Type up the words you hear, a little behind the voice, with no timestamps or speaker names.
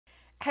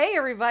Hey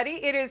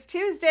everybody, it is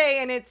Tuesday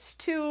and it's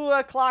 2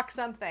 o'clock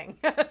something.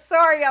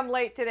 Sorry I'm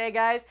late today,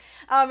 guys.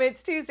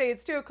 It's Tuesday,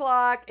 it's 2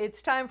 o'clock.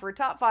 It's time for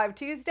Top 5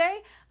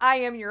 Tuesday. I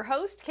am your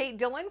host, Kate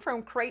Dillon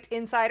from Crate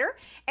Insider,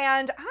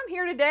 and I'm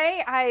here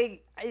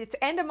today. It's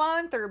end of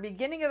month or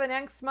beginning of the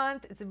next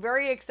month. It's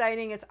very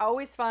exciting. It's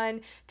always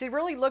fun to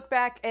really look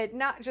back at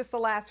not just the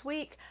last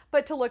week,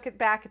 but to look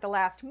back at the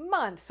last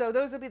month. So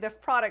those will be the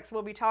products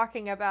we'll be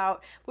talking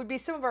about, would be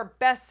some of our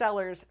best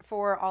sellers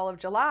for all of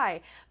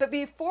July. But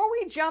before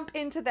we jump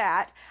into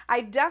that, I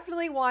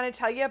definitely want to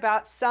tell you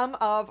about some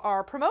of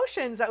our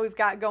promotions that we've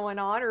got going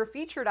on, or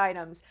featured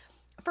items.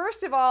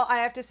 First of all, I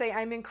have to say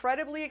I'm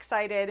incredibly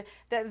excited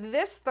that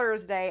this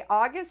Thursday,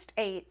 August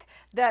 8th,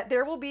 that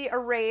there will be a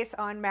race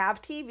on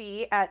MAV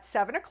TV at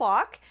 7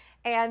 o'clock,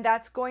 and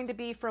that's going to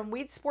be from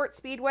Weed Sport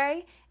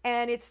Speedway,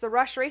 and it's the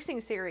Rush Racing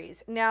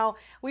Series. Now,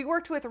 we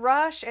worked with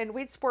Rush and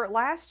Weed Sport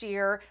last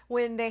year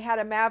when they had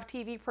a MAV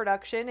TV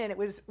production, and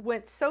it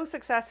went so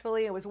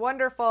successfully. It was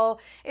wonderful.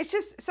 It's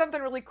just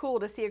something really cool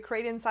to see a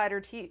Crate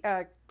Insider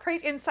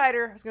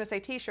I was going to say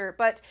t-shirt,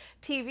 but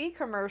TV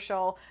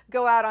commercial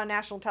go out on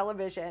national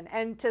television.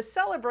 And to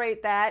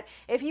celebrate that,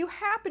 if you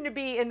happen to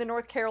be in the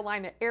North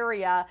Carolina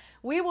area,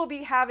 we will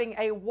be having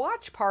a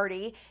watch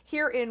party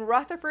here in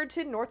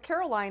Rutherfordton, North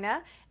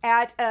Carolina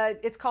at,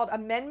 it's called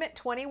Amendment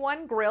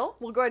 21 Grill.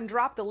 We'll go ahead and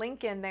drop the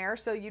link in there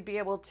so you'd be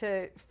able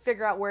to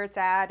figure out where it's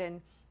at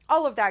and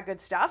all of that good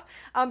stuff.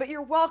 But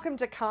you're welcome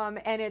to come,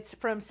 and it's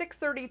from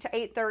 6:30 to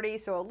 8:30,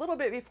 so a little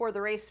bit before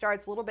the race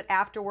starts, a little bit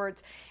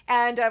afterwards.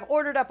 And I've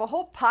ordered up a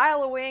whole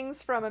pile of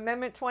wings from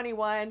Amendment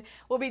 21.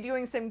 We'll be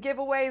doing some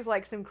giveaways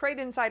like some Crate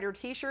Insider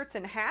t-shirts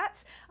and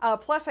hats.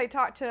 Plus I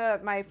talked to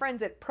my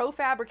friends at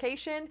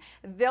Fabrication.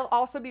 They'll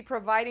also be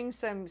providing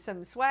some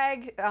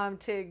swag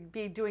to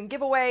be doing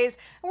giveaways.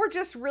 And we're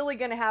just really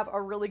gonna have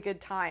a really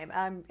good time.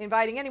 I'm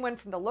inviting anyone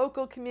from the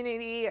local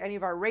community, any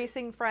of our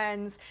racing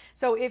friends.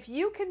 So if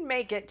you can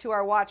make it to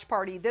our watch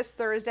party this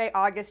Thursday,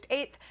 August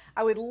 8th,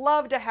 I would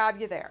love to have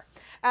you there.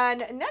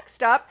 And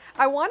next up,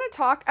 I want to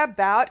talk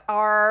about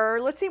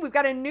let's see, we've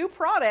got a new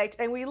product,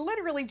 and we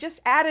literally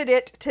just added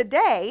it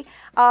today.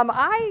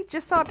 I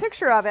just saw a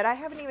picture of it. I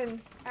haven't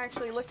even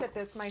actually looked at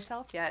this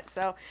myself yet.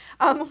 So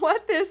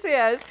what this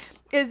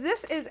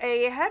is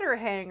a header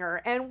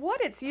hanger, and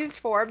what it's used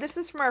for, this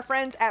is from our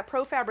friends at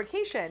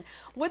Fabrication.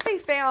 What they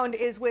found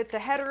is with the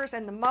headers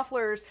and the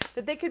mufflers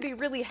that they could be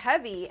really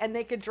heavy and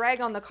they could drag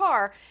on the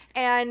car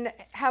and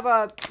have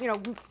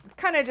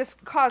kind of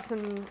just cause some,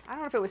 I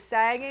don't know if it was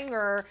sagging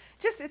or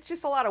it's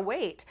just a lot of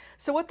weight.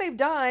 So what they've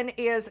done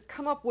is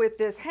come up with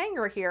this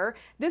hanger here.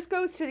 This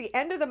goes to the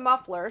end of the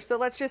muffler. So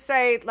let's just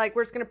say, like,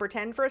 we're just going to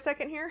pretend for a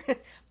second here.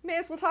 May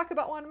as well talk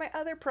about one of my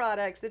other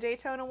products, the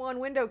Daytona 1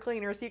 window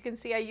cleaner. So you can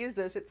see I use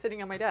this. It's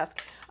sitting on my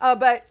desk.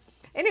 But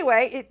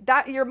anyway,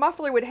 your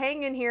muffler would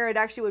hang in here. It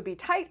actually would be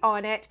tight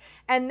on it.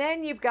 And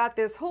then you've got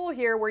this hole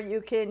here where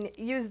you can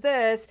use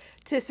this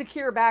to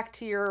secure back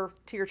to your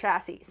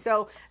chassis.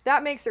 So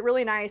that makes it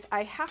really nice.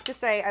 I have to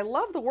say, I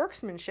love the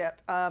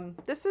workmanship.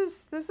 This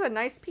is a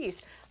nice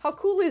piece. How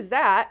cool is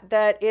that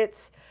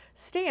it's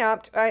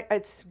stamped?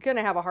 It's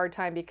gonna have a hard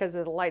time because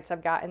of the lights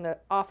I've got in the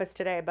office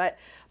today, but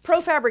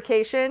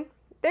Fabrication,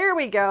 there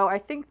we go. I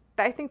think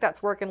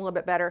that's working a little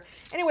bit better.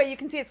 Anyway, you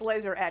can see it's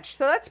laser etched,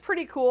 so that's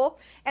pretty cool.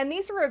 And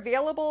these are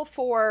available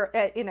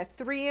in a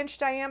 3-inch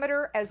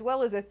diameter as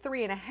well as a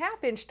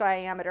 3.5-inch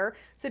diameter.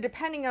 So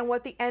depending on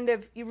what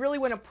you really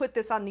want to put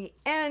this on the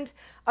end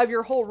of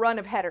your whole run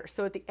of headers.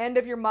 So at the end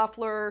of your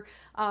muffler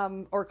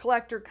or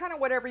collector, kind of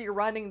whatever you're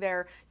running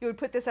there, you would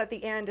put this at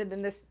the end, and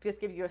then this just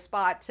gives you a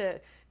spot to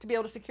be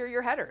able to secure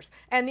your headers.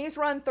 And these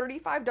run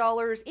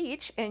 $35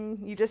 each, and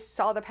you just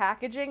saw the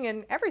packaging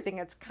and everything.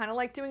 It's kind of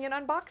like doing an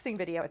unboxing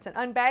video. It's an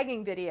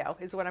unbagging video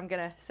is what I'm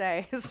gonna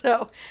say.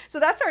 So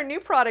that's our new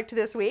product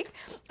this week.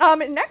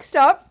 Next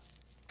up,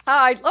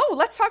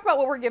 let's talk about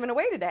what we're giving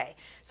away today.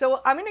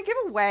 So I'm going to give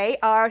away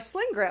our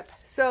sling grip.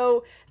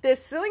 So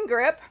this sling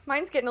grip,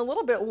 mine's getting a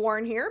little bit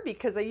worn here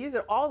because I use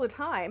it all the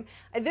time.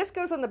 And this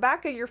goes on the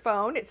back of your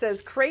phone. It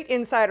says Crate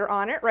Insider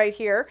on it right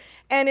here.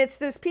 And it's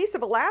this piece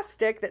of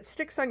elastic that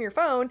sticks on your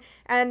phone.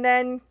 And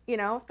then,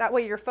 that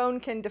way your phone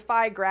can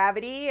defy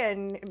gravity,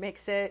 and it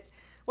makes it,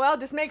 well,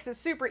 just makes it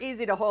super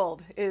easy to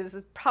hold is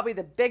probably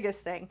the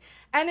biggest thing.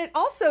 And it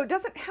also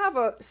doesn't have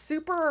a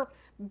super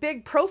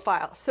big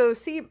profile. So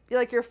see,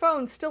 like, your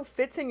phone still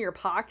fits in your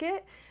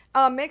pocket.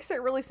 Makes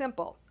it really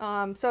simple.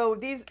 So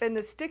these, and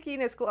the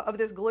stickiness of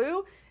this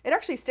glue, it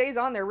actually stays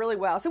on there really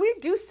well. So we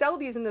do sell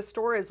these in the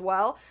store as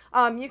well.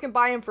 You can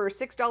buy them for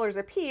 $6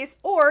 a piece,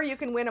 or you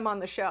can win them on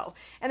the show.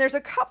 And there's a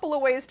couple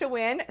of ways to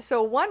win.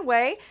 So one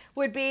way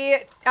would be,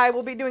 I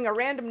will be doing a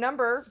random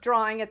number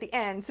drawing at the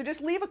end. So just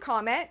leave a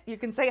comment. You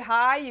can say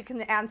hi, you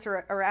can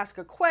answer or ask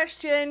a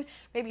question,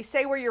 maybe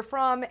say where you're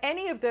from,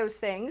 any of those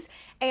things.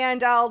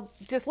 And I'll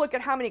just look at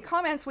how many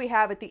comments we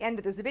have at the end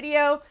of this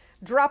video,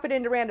 drop it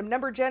into random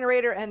number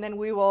generator, and then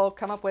we will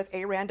come up with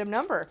a random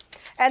number.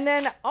 And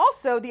then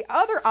also the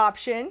other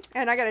option,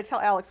 and I got to tell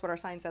Alex what our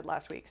sign said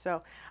last week.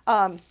 So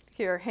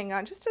here, hang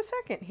on just a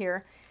second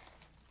here.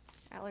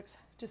 Alex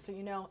just so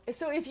you know.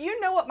 So if you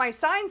know what my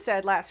sign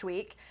said last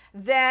week,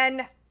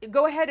 then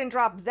go ahead and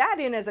drop that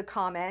in as a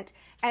comment,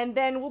 and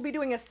then we'll be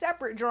doing a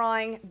separate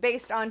drawing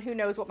based on who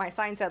knows what my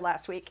sign said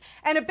last week.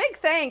 And a big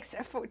thanks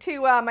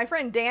to my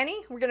friend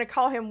Danny, we're going to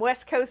call him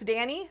West Coast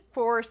Danny,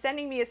 for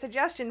sending me a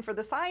suggestion for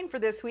the sign for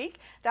this week.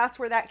 That's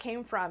where that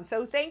came from.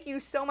 So thank you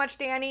so much,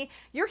 Danny.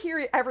 You're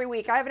here every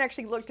week. I haven't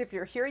actually looked if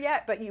you're here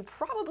yet, but you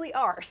probably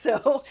are.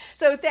 So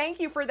thank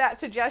you for that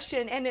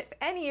suggestion. And if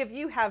any of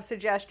you have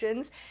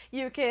suggestions,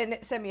 you can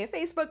send me a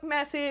Facebook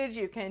message,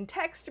 you can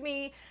text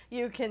me,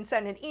 you can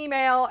send an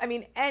email. I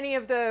mean, any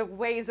of the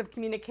ways of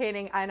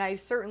communicating, and I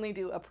certainly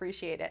do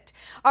appreciate it.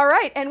 All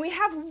right, and we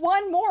have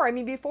one more. I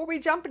mean, before we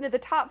jump into the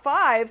top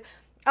 5,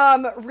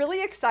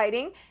 really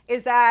exciting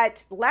is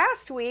that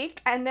last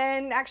week, and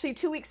then actually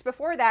 2 weeks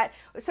before that,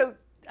 so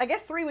I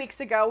guess 3 weeks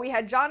ago, we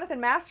had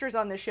Jonathan Masters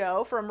on the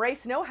show from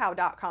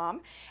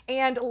RaceKnowHow.com,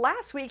 and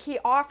last week he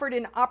offered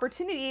an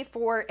opportunity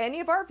for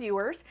any of our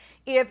viewers,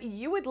 if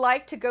you would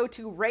like to go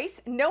to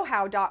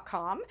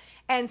RaceKnowHow.com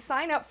and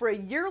sign up for a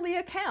yearly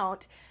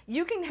account,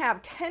 you can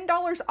have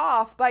 $10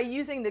 off by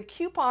using the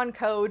coupon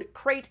code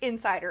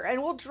CrateInsider,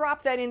 and we'll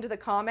drop that into the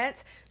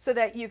comments so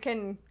that you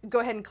can go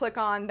ahead and click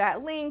on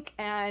that link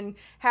and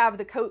have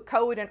the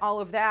code and all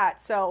of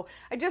that. So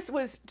I just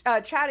was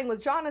chatting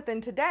with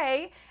Jonathan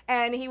today,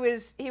 and he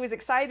was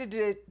excited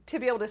to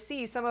be able to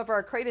see some of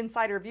our Crate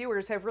Insider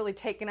viewers have really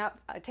taken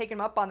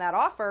him up on that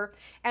offer,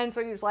 and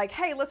so he was like,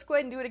 hey, let's go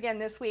ahead and do it again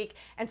this week.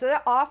 And so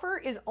that offer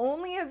is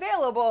only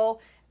available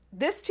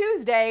this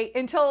Tuesday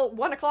until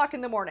 1 o'clock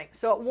in the morning.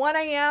 So at 1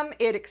 a.m.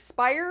 it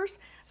expires.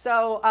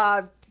 So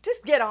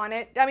just get on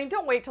it. I mean,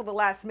 don't wait till the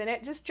last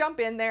minute. Just jump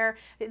in there.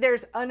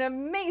 There's an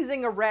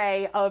amazing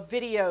array of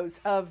videos,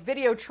 of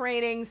video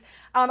trainings.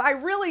 I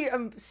really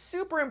am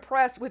super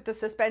impressed with the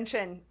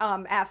suspension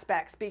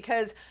aspects,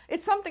 because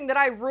it's something that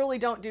I really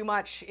don't do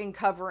much in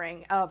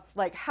covering, of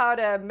like how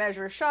to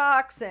measure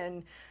shocks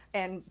and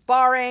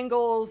bar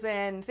angles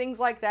and things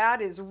like that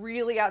is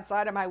really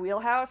outside of my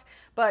wheelhouse.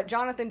 But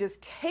Jonathan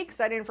just takes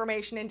that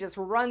information and just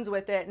runs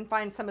with it and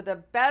finds some of the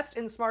best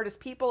and smartest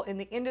people in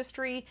the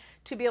industry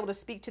to be able to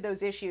speak to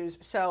those issues.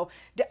 So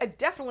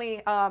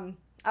definitely,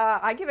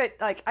 I give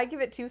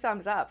it 2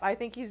 thumbs up. I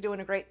think he's doing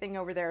a great thing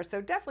over there. So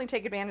definitely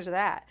take advantage of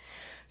that.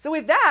 So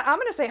with that, I'm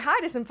going to say hi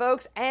to some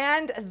folks,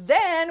 and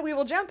then we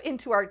will jump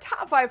into our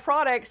top 5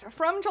 products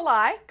from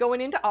July going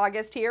into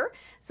August here.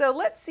 So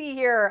let's see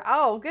here.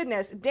 Oh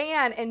goodness,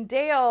 Dan and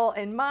Dale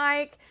and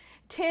Mike,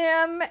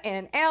 Tim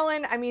and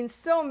Alan. I mean,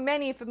 so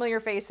many familiar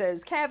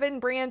faces. Kevin,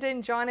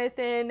 Brandon,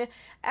 Jonathan.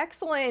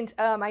 Excellent.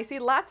 I see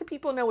lots of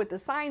people know what the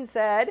sign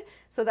said,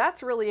 so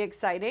that's really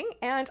exciting.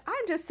 And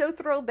I'm just so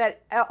thrilled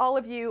that all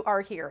of you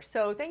are here.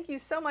 So thank you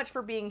so much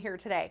for being here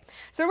today.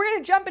 So we're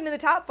going to jump into the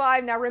top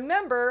 5. Now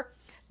remember,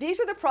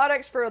 these are the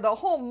products for the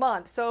whole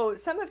month. So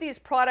some of these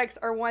products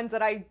are ones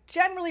that I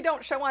generally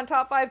don't show on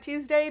Top 5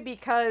 Tuesday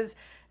because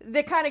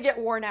they kind of get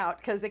worn out,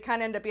 because they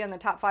kind of end up being the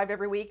top 5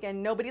 every week,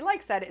 and nobody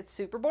likes that. It's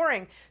super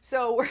boring.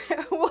 So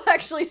we'll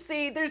actually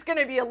see there's going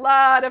to be a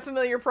lot of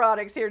familiar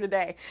products here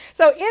today.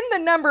 So in the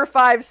number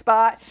 5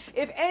 spot,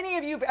 if any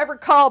of you have ever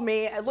called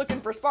me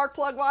looking for spark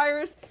plug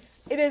wires,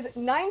 it is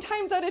 9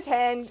 times out of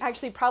 10,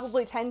 actually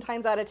probably 10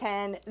 times out of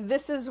 10,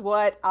 this is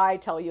what I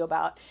tell you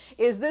about.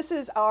 This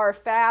is our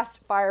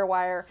fast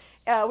firewire.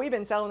 We've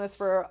been selling this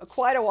for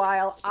quite a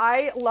while.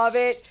 I love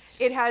it.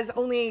 It has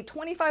only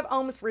 25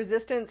 ohms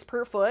resistance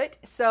per foot.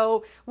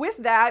 So with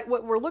that,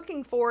 what we're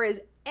looking for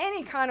is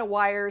any kind of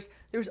wires.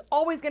 There's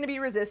always going to be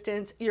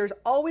resistance. There's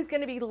always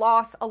going to be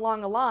loss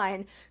along a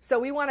line. So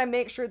we want to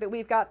make sure that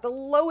we've got the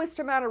lowest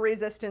amount of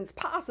resistance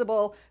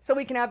possible so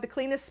we can have the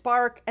cleanest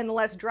spark and the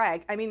less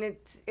drag. I mean,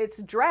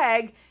 it's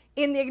drag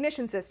in the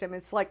ignition system.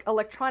 It's like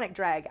electronic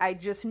drag. I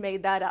just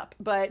made that up,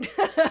 but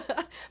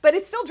but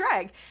it's still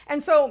drag.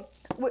 And so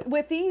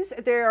with these,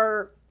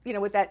 they're, you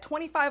know, with that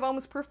 25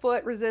 ohms per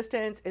foot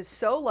resistance is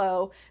so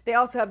low. They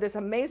also have this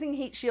amazing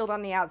heat shield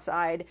on the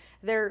outside.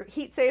 They're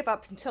heat safe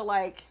up until,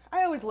 like,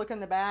 I always look in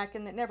the back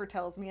and it never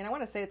tells me, and I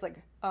want to say it's like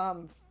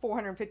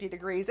 450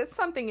 degrees. It's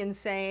something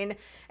insane.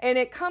 And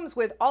it comes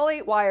with all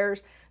 8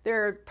 wires.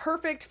 They're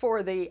perfect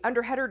for the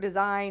underheader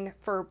design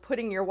for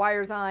putting your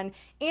wires on,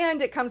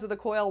 and it comes with a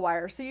coil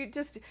wire. So you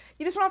just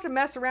don't have to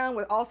mess around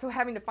with also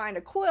having to find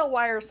a coil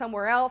wire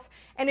somewhere else.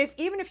 And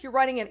even if you're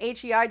running an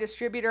HEI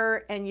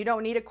distributor and you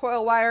don't need a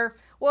coil wire,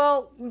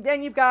 well,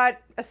 then you've got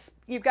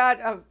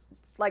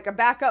like a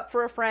backup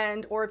for a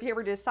friend, or if you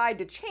ever decide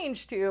to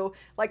change to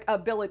like a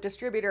billet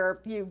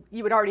distributor, you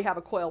would already have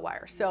a coil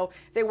wire. So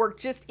they work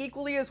just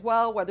equally as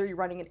well, whether you're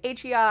running an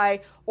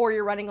HEI or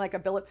you're running like a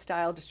billet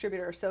style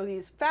distributor. So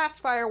these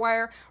fast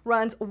firewire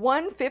runs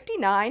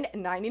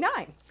 $159.99.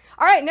 All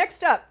right,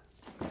 next up,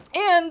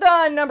 in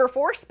the number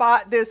 4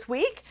 spot this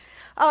week,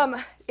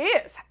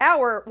 is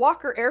our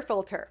Walker air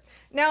filter.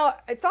 Now,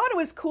 I thought it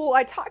was cool.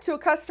 I talked to a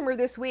customer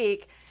this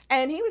week,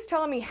 and he was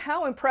telling me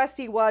how impressed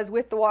he was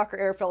with the Walker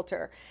air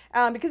filter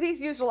because he's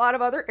used a lot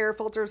of other air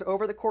filters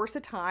over the course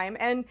of time.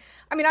 And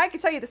I mean, I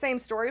could tell you the same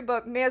story,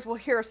 but may as well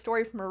hear a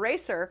story from a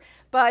racer.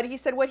 But he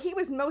said what he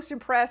was most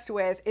impressed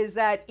with is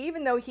that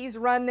even though he's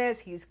run this,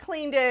 he's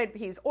cleaned it,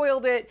 he's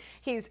oiled it,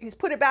 he's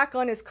put it back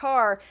on his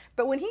car,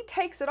 but when he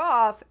takes it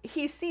off,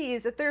 he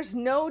sees that there's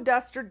no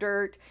dust or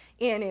dirt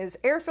in his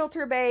air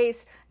filter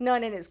base,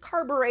 none in his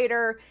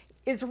carburetor.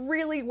 Is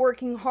really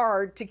working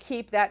hard to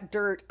keep that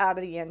dirt out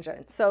of the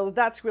engine. So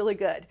that's really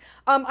good.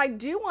 I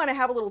do want to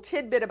have a little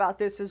tidbit about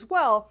this as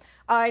well.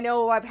 I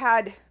know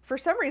for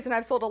some reason,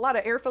 I've sold a lot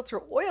of air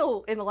filter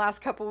oil in the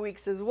last couple of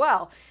weeks as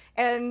well.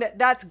 And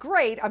that's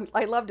great.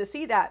 I love to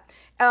see that.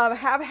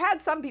 Have had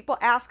some people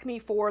ask me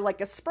for like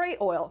a spray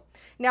oil.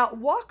 Now,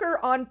 Walker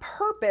on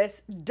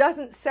purpose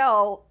doesn't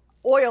sell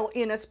oil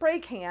in a spray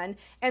can,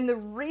 and the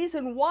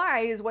reason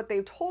why is what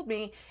they've told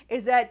me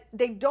is that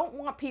they don't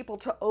want people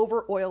to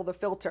over oil the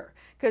filter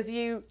because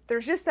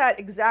there's just that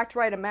exact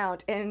right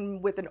amount,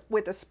 and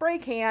with a spray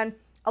can,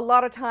 a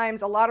lot of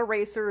times a lot of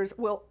racers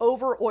will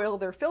over oil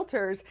their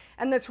filters,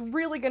 and that's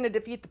really going to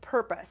defeat the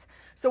purpose.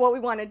 So what we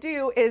want to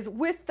do is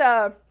with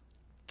the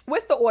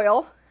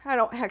oil, I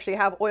don't actually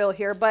have oil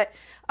here, but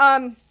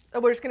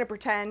we're just going to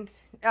pretend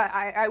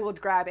I will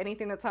grab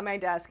anything that's on my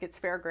desk. It's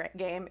fair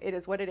game. It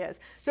is what it is.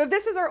 So if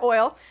this is our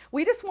oil,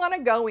 we just want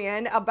to go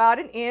in about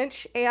 1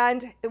 inch.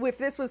 And if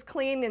this was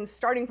clean and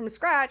starting from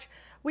scratch,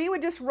 we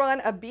would just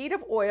run a bead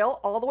of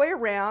oil all the way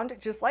around,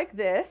 just like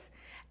this,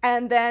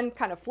 and then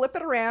kind of flip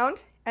it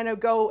around, and it'll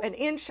go 1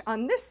 inch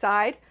on this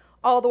side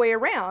all the way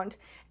around.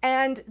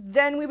 And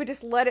then we would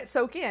just let it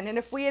soak in. And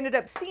if we ended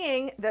up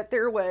seeing that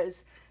there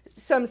was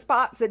some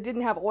spots that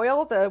didn't have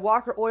oil, the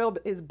Walker oil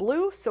is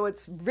blue, so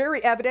it's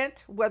very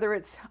evident whether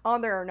it's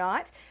on there or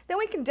not, then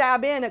we can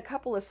dab in a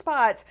couple of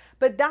spots,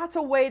 but that's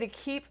a way to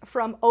keep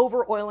from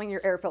over oiling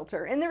your air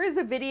filter. And there is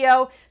a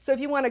video, so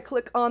if you want to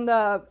click on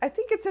I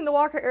think it's in the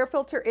Walker air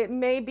filter, it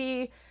may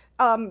be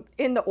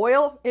in the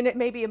oil, and it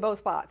may be in both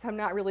spots. I'm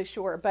not really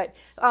sure, but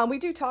we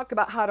do talk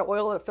about how to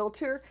oil a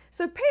filter,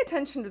 so pay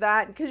attention to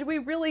that because we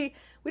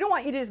don't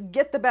want you to just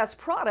get the best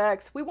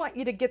products. We want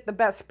you to get the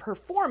best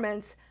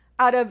performance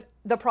out of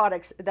the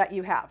products that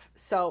you have.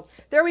 So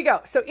there we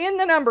go. So in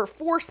the number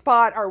 4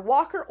 spot, our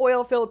Walker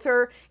oil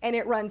filter, and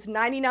it runs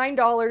 $99,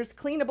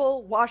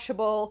 cleanable,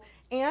 washable,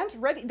 and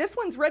ready. This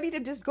one's ready to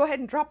just go ahead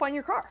and drop on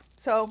your car.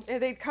 So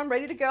they come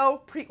ready to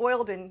go,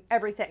 pre-oiled and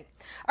everything.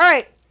 All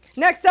right,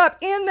 next up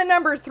in the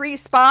number 3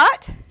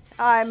 spot,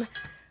 I'm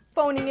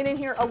phoning it in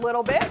here a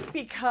little bit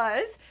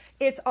because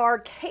it's our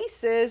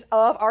cases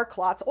of our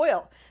Klotz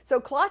oil.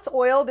 So Klotz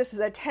oil, this is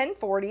a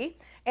 1040,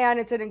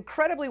 and it's an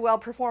incredibly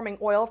well-performing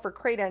oil for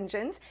crate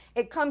engines.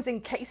 It comes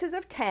in cases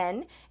of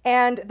 10,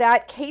 and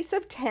that case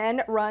of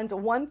 10 runs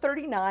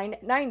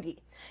 $139.90.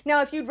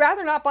 Now, if you'd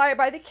rather not buy it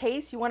by the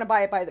case, you want to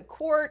buy it by the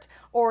quart,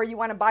 or you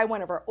want to buy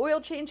one of our oil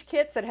change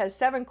kits that has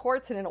 7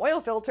 quarts and an oil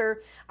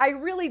filter, I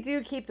really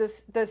do keep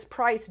this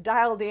price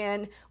dialed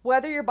in,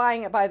 whether you're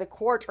buying it by the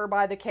quart or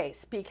by the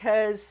case,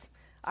 because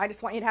I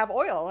just want you to have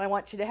oil. I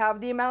want you to have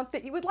the amount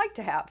that you would like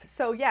to have.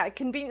 So yeah, it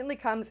conveniently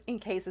comes in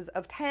cases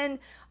of 10,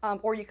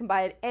 or you can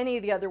buy it any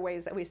of the other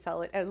ways that we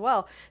sell it as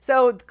well.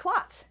 So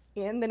Klotz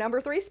in the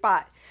number 3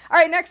 spot. All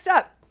right, next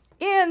up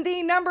in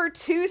the number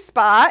 2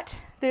 spot,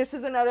 this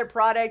is another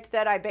product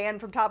that I ban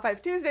from Top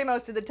 5 Tuesday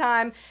most of the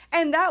time,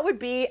 and that would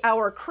be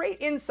our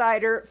Crate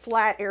Insider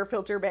flat air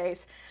filter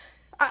base.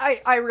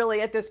 I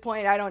really, at this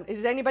point,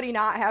 does anybody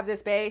not have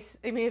this base?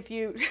 I mean,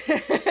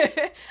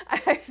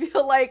 I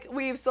feel like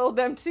we've sold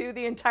them to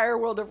the entire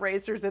world of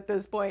racers at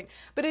this point,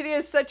 but it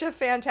is such a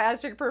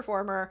fantastic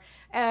performer,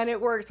 and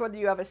it works whether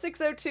you have a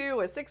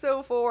 602, a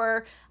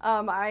 604.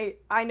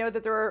 I know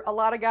that there are a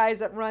lot of guys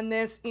that run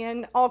this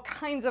in all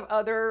kinds of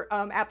other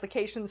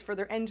applications for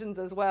their engines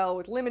as well,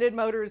 with limited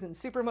motors and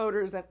super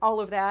motors and all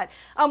of that.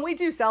 We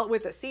do sell it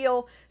with a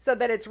seal so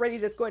that it's ready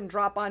to just go ahead and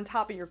drop on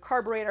top of your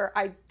carburetor.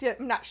 I'm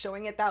not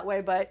showing it that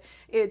way, but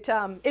it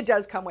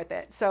does come with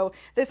it. So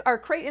our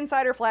Crate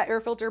Insider flat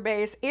air filter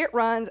base, it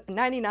runs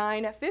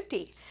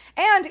 $99.50.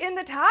 And in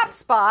the top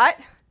spot,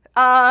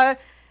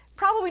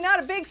 probably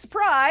not a big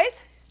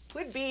surprise,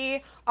 would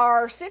be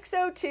our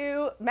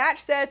 602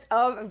 match sets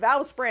of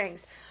valve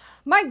springs.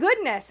 My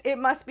goodness, it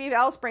must be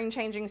valve spring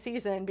changing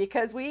season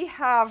because we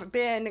have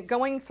been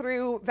going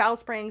through valve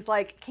springs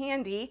like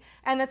candy,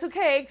 and that's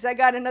okay because I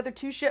got another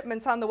 2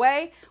 shipments on the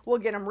way. We'll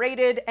get them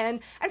rated.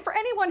 And for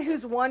anyone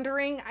who's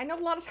wondering, I know a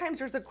lot of times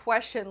there's a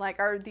question like,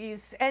 are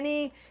these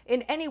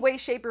in any way,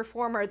 shape, or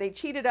form, are they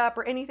cheated up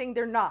or anything?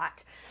 They're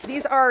not.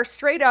 These are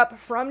straight up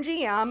from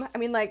GM. I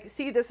mean, like,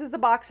 see, this is the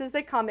boxes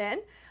they come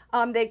in.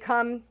 It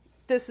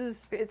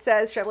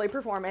says Chevrolet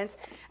Performance,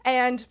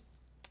 and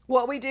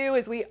what we do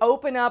is we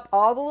open up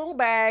all the little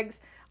bags,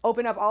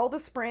 open up all the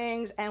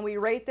springs, and we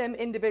rate them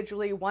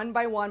individually one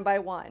by one by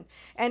one.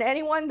 And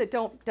anyone that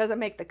doesn't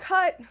make the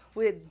cut,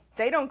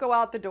 They don't go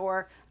out the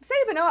door. I'm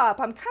saving them up.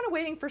 I'm kind of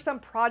waiting for some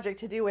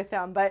project to do with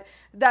them, but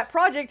that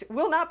project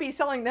will not be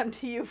selling them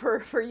to you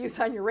for use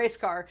on your race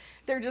car.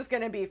 They're just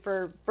going to be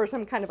for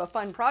some kind of a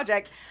fun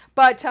project.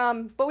 But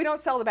we don't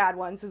sell the bad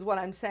ones is what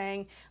I'm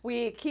saying.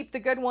 We keep the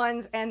good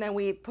ones and then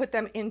we put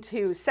them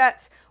into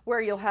sets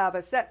where you'll have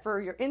a set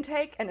for your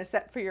intake and a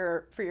set for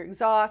your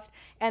exhaust,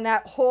 and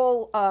that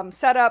whole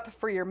setup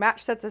for your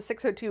match sets of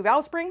 602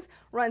 valve springs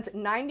runs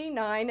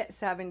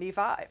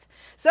 $99.75.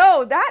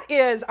 So that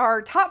is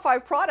our top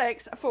 5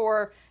 products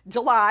for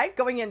July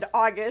going into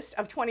August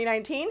of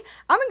 2019.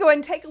 I'm gonna go ahead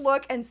and take a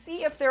look and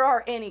see if there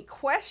are any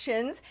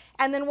questions,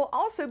 and then we'll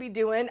also be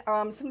doing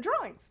some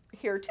drawings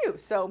here too.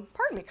 So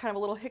pardon me, kind of a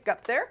little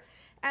hiccup there.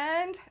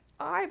 And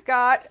I've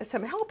got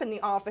some help in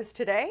the office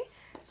today,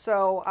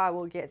 so I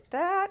will get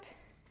that.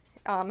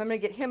 I'm gonna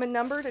get him a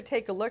number to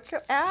take a look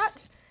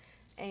at,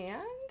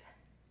 and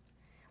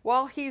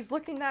while he's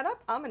looking that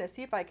up, I'm gonna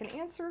see if I can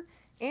answer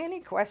any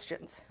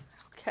questions.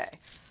 Okay,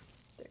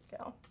 there you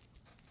go.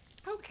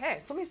 Okay,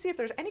 so let me see if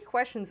there's any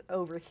questions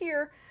over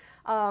here.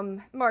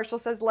 Marshall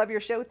says, love your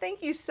show.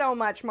 Thank you so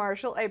much,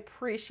 Marshall. I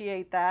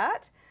appreciate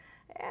that.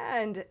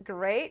 And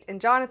great. And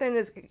Jonathan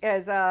has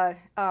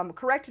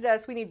corrected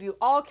us. We need to do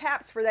all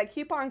caps for that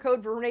coupon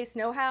code for Race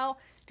Know-How.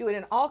 Do it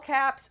in all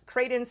caps,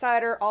 Crate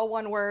Insider, all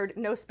one word,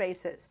 no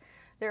spaces.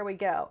 There we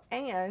go.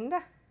 And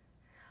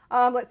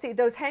let's see,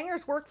 those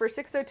hangers work for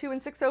 602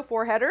 and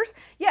 604 headers.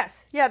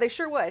 Yes, yeah, they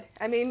sure would.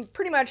 I mean,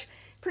 pretty much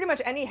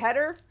any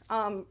header,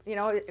 you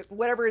know,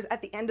 whatever is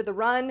at the end of the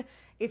run,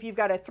 if you've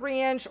got a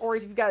 3-inch or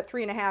if you've got a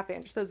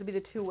 3.5-inch, those would be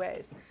the 2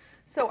 ways.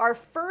 So our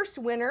first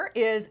winner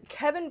is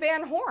Kevin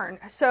Van Horn.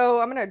 So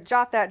I'm going to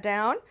jot that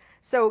down.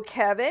 So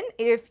Kevin,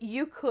 if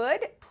you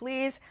could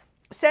please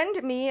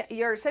send me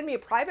a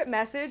private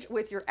message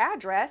with your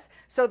address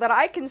so that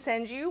I can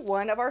send you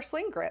one of our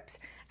sling grips.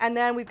 And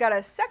then we've got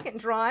a second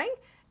drawing,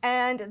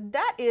 and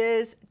that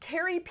is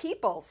Terry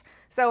Peoples.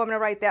 So I'm going to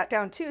write that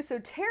down too. So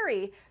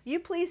Terry, you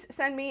please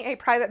send me a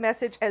private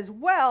message as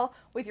well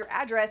with your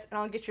address, and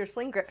I'll get your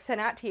sling grip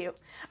sent out to you.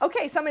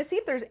 Okay, so I'm going to see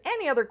if there's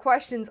any other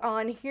questions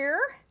on here.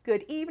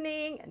 Good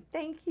evening and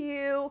thank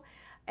you.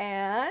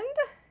 And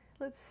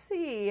let's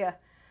see.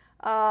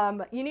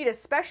 You need a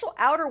special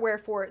outerwear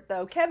for it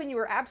though. Kevin, you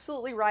were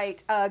absolutely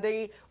right.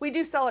 We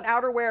do sell an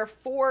outerwear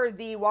for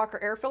the Walker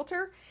air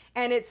filter,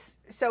 and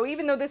so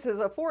even though this is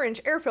a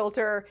 4-inch air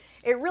filter,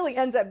 it really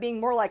ends up being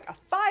more like a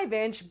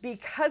 5-inch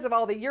because of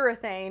all the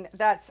urethane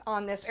that's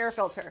on this air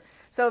filter.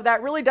 So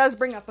that really does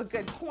bring up a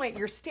good point.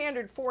 Your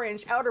standard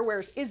 4-inch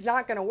outerwear is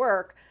not going to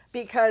work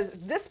because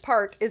this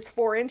part is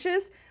 4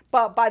 inches.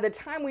 But by the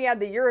time we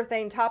add the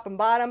urethane top and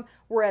bottom,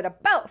 we're at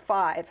about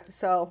 5.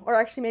 So, or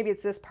actually maybe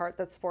it's this part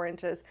that's 4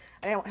 inches.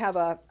 I don't have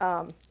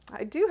I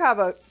do have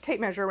a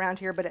tape measure around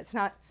here, but it's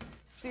not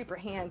super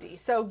handy.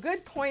 So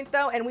good point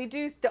though. And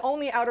the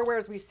only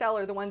outerwears we sell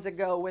are the ones that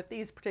go with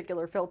these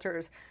particular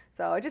filters.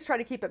 So I just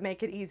try to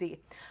make it easy.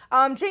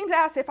 James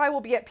asked if I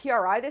will be at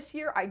PRI this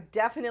year. I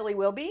definitely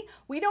will be.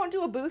 We don't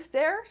do a booth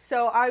there,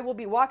 so I will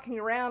be walking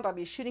around. I'll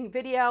be shooting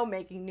video,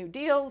 making new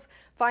deals,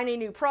 finding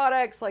new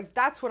products. Like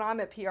that's what I'm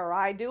at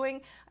PRI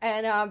doing.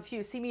 And if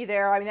you see me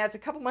there, I mean, that's a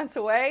couple months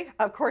away.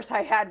 Of course,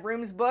 I had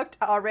rooms booked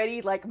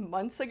already like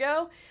months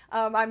ago.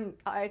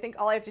 I think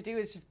all I have to do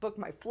is just book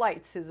my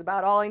flights is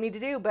about all I need to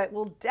do, but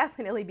we'll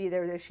definitely be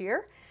there this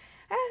year.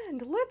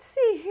 And let's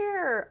see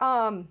here.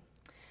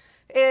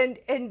 And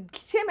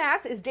Tim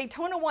asks, is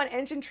Daytona 1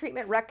 engine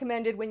treatment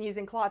recommended when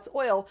using Klotz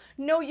oil?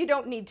 No, you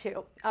don't need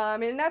to.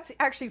 And that's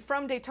actually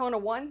from Daytona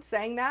 1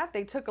 saying that.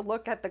 They took a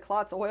look at the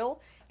Klotz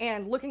oil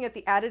and looking at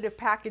the additive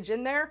package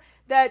in there,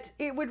 that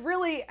it would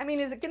really, I mean,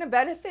 is it going to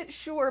benefit?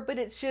 Sure, but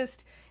it's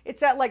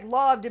that like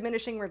law of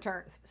diminishing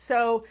returns.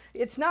 So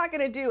it's not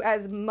going to do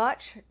as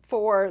much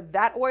for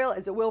that oil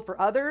as it will for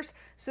others.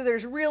 So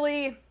there's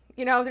really,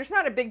 you know, there's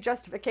not a big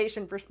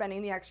justification for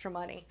spending the extra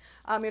money.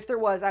 If there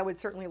was, I would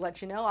certainly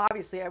let you know.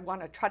 Obviously, I want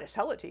to try to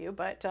sell it to you,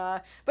 but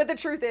the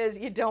truth is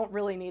you don't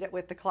really need it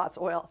with the Klotz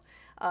oil.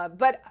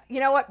 But you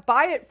know what?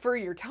 Buy it for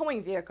your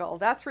towing vehicle.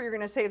 That's where you're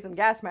going to save some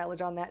gas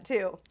mileage on that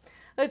too.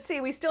 Let's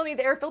see, we still need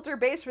the air filter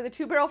base for the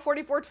 2-barrel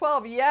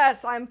 4412.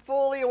 Yes, I'm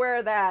fully aware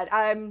of that.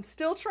 I'm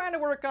still trying to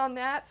work on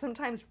that.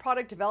 Sometimes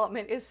product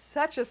development is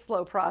such a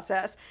slow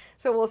process,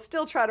 so we'll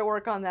still try to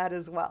work on that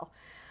as well.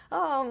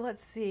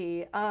 Let's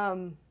see.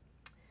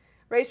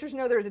 Racers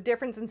know there's a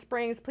difference in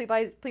springs.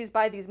 Please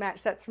buy these match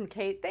sets from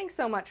Kate. Thanks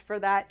so much for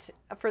that,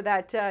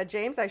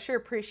 James. I sure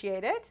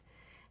appreciate it.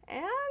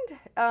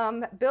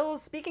 And Bill,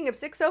 speaking of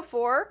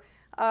 604,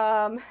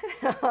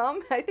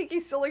 I think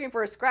he's still looking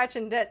for a scratch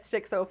and dent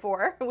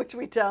 604, which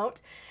we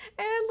don't.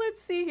 And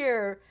let's see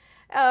here.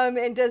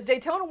 And does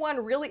Daytona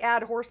 1 really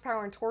add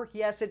horsepower and torque?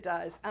 Yes, it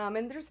does. And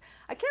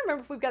I can't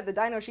remember if we've got the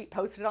dyno sheet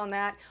posted on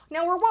that.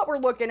 Now, what we're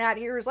looking at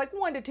here is like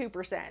 1 to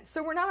 2%.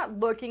 So we're not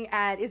looking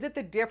at, is it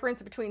the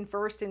difference between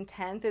first and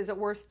 10th? Is it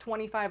worth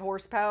 25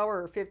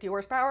 horsepower or 50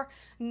 horsepower?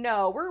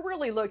 No, we're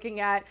really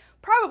looking at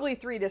probably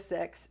 3 to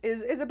 6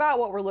 is about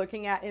what we're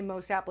looking at in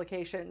most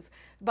applications.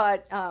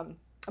 But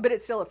but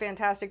it's still a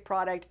fantastic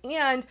product,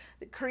 and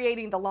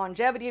creating the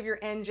longevity of your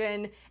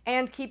engine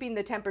and keeping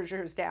the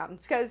temperatures down.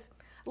 Because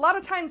a lot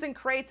of times in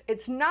crates,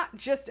 it's not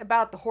just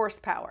about the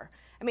horsepower.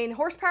 I mean,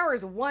 horsepower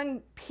is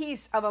one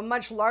piece of a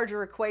much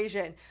larger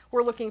equation.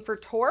 We're looking for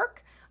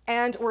torque,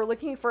 and we're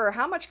looking for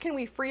how much can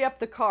we free up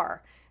the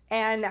car,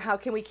 and how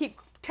can we keep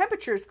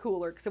temperatures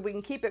cooler, because if we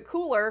can keep it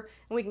cooler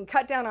and we can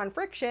cut down on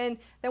friction,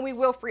 then we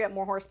will free up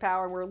more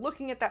horsepower, and we're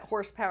looking at that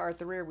horsepower at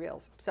the rear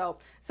wheels. So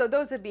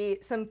those would be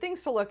some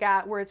things to look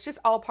at where it's just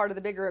all part of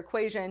the bigger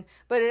equation,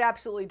 but it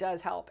absolutely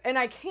does help. And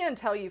I can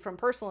tell you from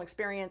personal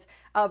experience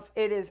of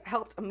it has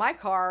helped my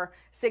car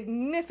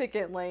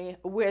significantly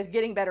with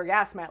getting better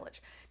gas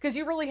mileage, because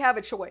you really have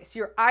a choice.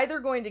 You're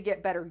either going to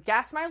get better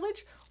gas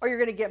mileage or you're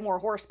going to get more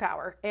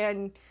horsepower.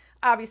 And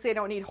obviously, I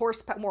don't need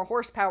more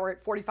horsepower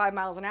at 45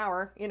 miles an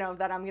hour, you know,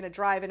 that I'm going to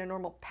drive in a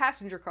normal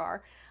passenger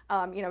car,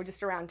 you know,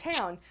 just around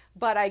town.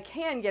 But I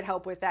can get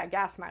help with that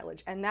gas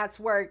mileage. And that's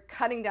where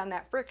cutting down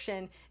that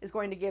friction is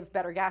going to give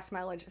better gas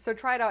mileage. So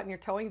try it out in your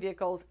towing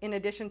vehicles in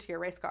addition to your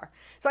race car.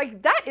 So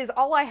that is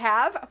all I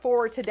have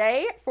for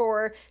today,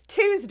 for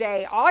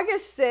Tuesday,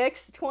 August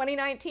 6th,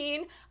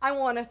 2019. I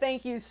want to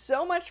thank you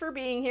so much for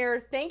being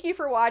here. Thank you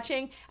for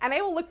watching. And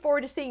I will look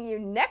forward to seeing you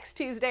next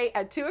Tuesday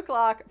at 2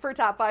 o'clock for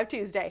Top 5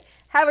 Tuesday.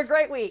 Have a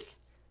great week.